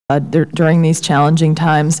during these challenging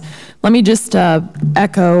times. Let me just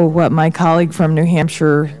echo what my colleague from New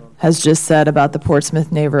Hampshire has just said about the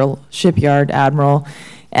Portsmouth Naval Shipyard, Admiral.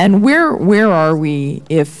 And where are we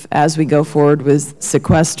if, as we go forward with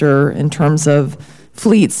sequester in terms of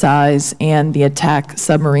fleet size and the attack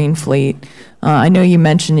submarine fleet? I know you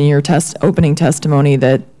mentioned in your opening testimony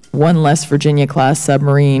that one less Virginia-class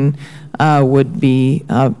submarine would be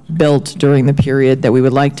built during the period that we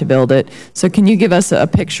would like to build it. So can you give us a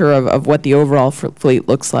picture of what the overall fleet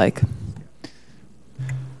looks like?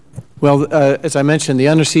 Well, as I mentioned, the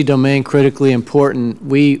undersea domain critically important.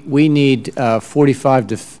 We need 45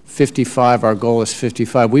 to 55. Our goal is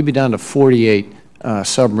 55. We'd be down to 48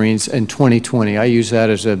 submarines in 2020. I use that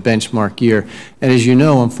as a benchmark year. And as you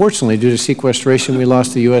know, unfortunately, due to sequestration, we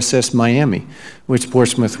lost the USS Miami, which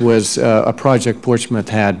Portsmouth was a project Portsmouth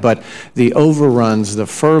had. But the overruns, the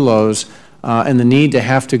furloughs, and the need to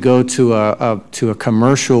have to go to a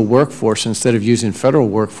commercial workforce instead of using federal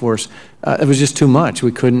workforce, it was just too much.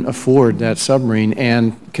 We couldn't afford that submarine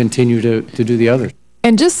and continue to do the others.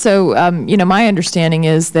 And just so, you know, my understanding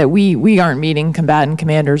is that we aren't meeting combatant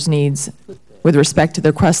commanders' needs with respect to the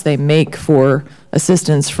requests they make for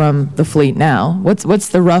assistance from the fleet now. What's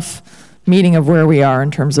the rough meeting of where we are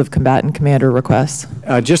in terms of combatant commander requests?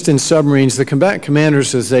 Just in submarines, the combatant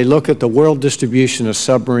commanders, as they look at the world distribution of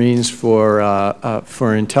submarines for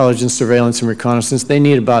intelligence, surveillance, and reconnaissance, they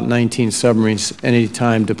need about 19 submarines any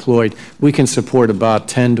time deployed. We can support about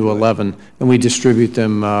 10 to 11, and we distribute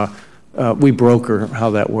them. We broker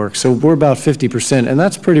how that works. So we're about 50%, and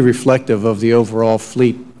that's pretty reflective of the overall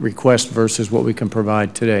fleet request versus what we can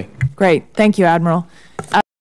provide today. Great. Thank you, Admiral.